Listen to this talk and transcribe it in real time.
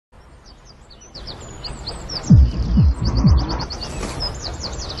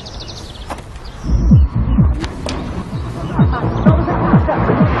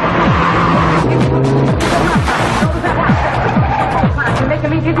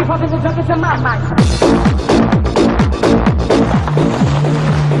be popping the drug into my mind.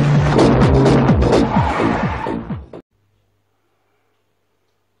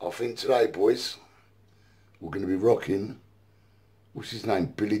 I think today, boys, we're going to be rocking, what's his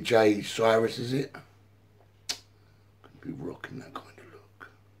name, Billy J. Cyrus, is it? Going to be rocking that kind of look.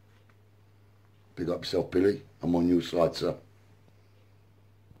 Big up yourself, Billy. I'm on your side, sir.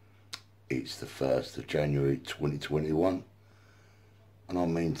 It's the 1st of January 2021, and I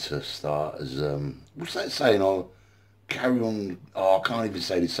mean to start as, what's that saying? I'll carry on, oh, I can't even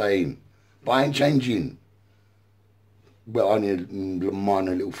say the same, but I ain't changing. Well, only a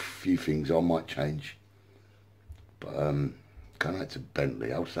minor little few things I might change. But, going out to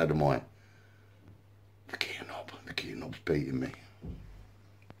Bentley, how sad am I? The gear knob's beating me.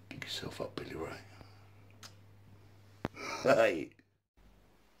 Pick yourself up, Billy Ray. Hey.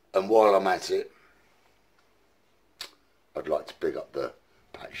 And while I'm at it, I'd like to big up the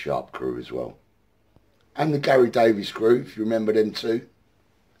Pat Sharp crew as well. And the Gary Davies crew, if you remember them too.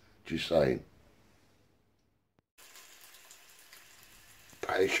 Just saying.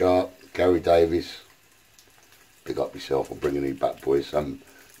 Pat Sharp, Gary Davies, big up yourself. I'm bringing you back, boys.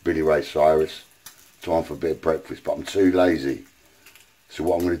 Billy Ray Cyrus. Time for a bit of breakfast, but I'm too lazy. So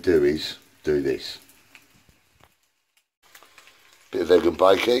what I'm going to do is do this. Bit of egg and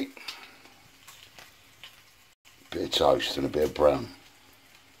bacon, bit of toast and a bit of brown.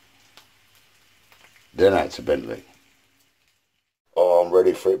 Then out to Bentley. Oh, I'm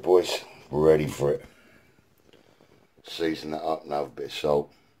ready for it, boys. Ready for it. Season that up now with a bit of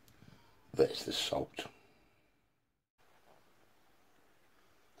salt. There's the salt.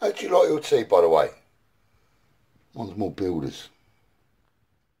 How do you like your tea, by the way? One's more builders.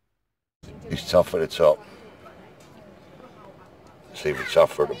 It's tough at the top. It's even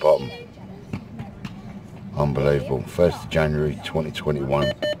tougher at the bottom. Unbelievable. 1st of January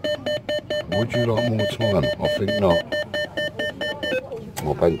 2021. Would you like more time? I think not.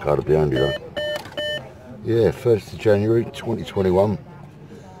 My bank card will be handy though. Yeah, 1st of January 2021.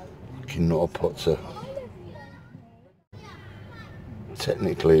 Fucking not a potter.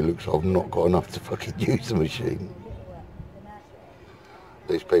 Technically it looks like I've not got enough to fucking use the machine.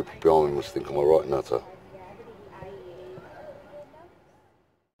 These people behind me must think I'm a right nutter.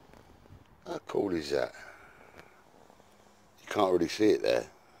 How cool is that? You can't really see it there.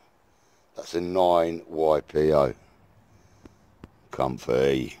 That's a 9YPO.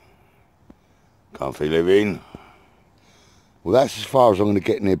 Comfy. Comfy living. Well, that's as far as I'm going to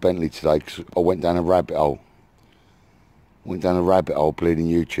get near Bentley today, because I went down a rabbit hole. Went down a rabbit hole bleeding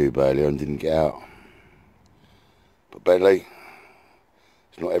YouTube earlier and didn't get out. But Bentley,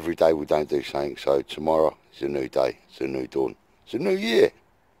 it's not every day we don't do something, so tomorrow is a new day. It's a new dawn. It's a new year.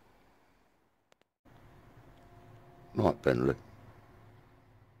 Night, Bentley.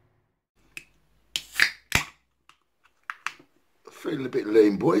 Feeling a bit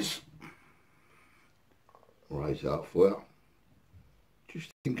lean, boys. Raise up for you.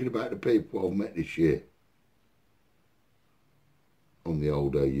 Just thinking about the people I've met this year on the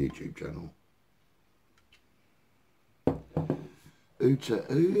old YouTube channel.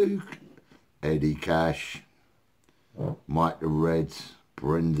 Who? Eddie Cash, Mike the Reds,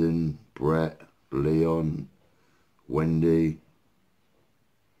 Brendan, Brett, Leon, Wendy,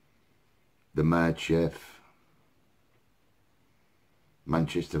 the Mad Chef,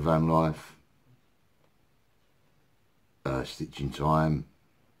 Manchester Van Life, Stitch in Time.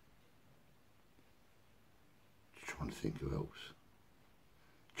 Just trying to think who else.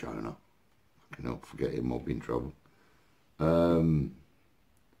 Jonah. Fucking hell, forget him, I'll be in trouble.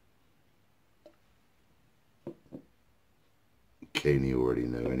 Kenny already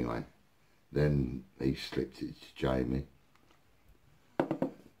knew anyway. Then he slipped it to Jamie.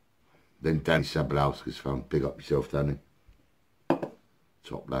 Then Danny Sabalowski's phone. Big up yourself, Danny.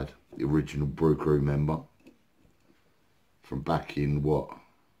 Top lad. The original Brew Crew member. From back in what?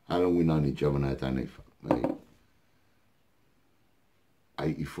 How long we known each other now, Danny? Fuck me.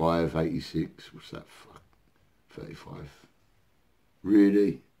 85, 86. What's that? Fuck. 35.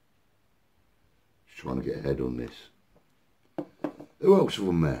 Really? Just trying to get ahead on this. Who else have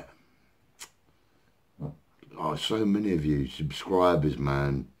I met? Oh, so many of you. Subscribers,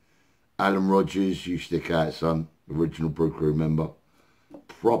 man. Alan Rogers, you stick out, son. Original Brew Crew member.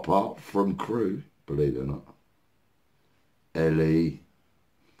 Proper from crew, believe it or not. Ellie.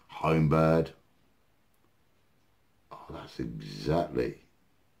 Homebird. Oh, that's exactly.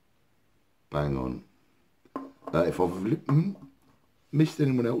 Bang on. If I've missed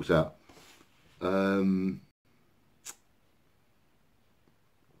anyone else out.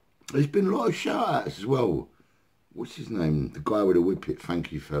 There's been a lot of shout outs as well. what's his name? The guy with the whippet,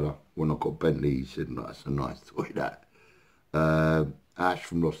 thank you fella. When I got Bentley, he said, no, that's a nice toy, that. Ash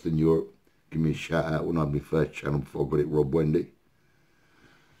from Lost in Europe, give me a shout out when I had my first channel before I got it, Rob Wendy.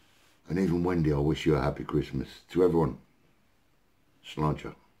 And even Wendy, I wish you a happy Christmas. To everyone,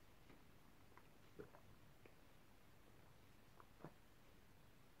 Sláinte.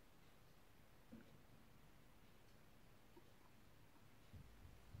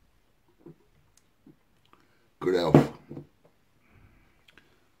 Good health.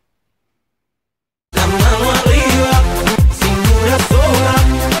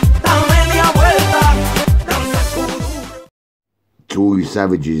 To all you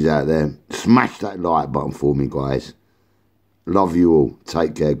savages out there, smash that like button for me, guys. Love you all.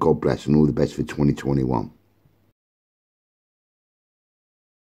 Take care. God bless and all the best for 2021.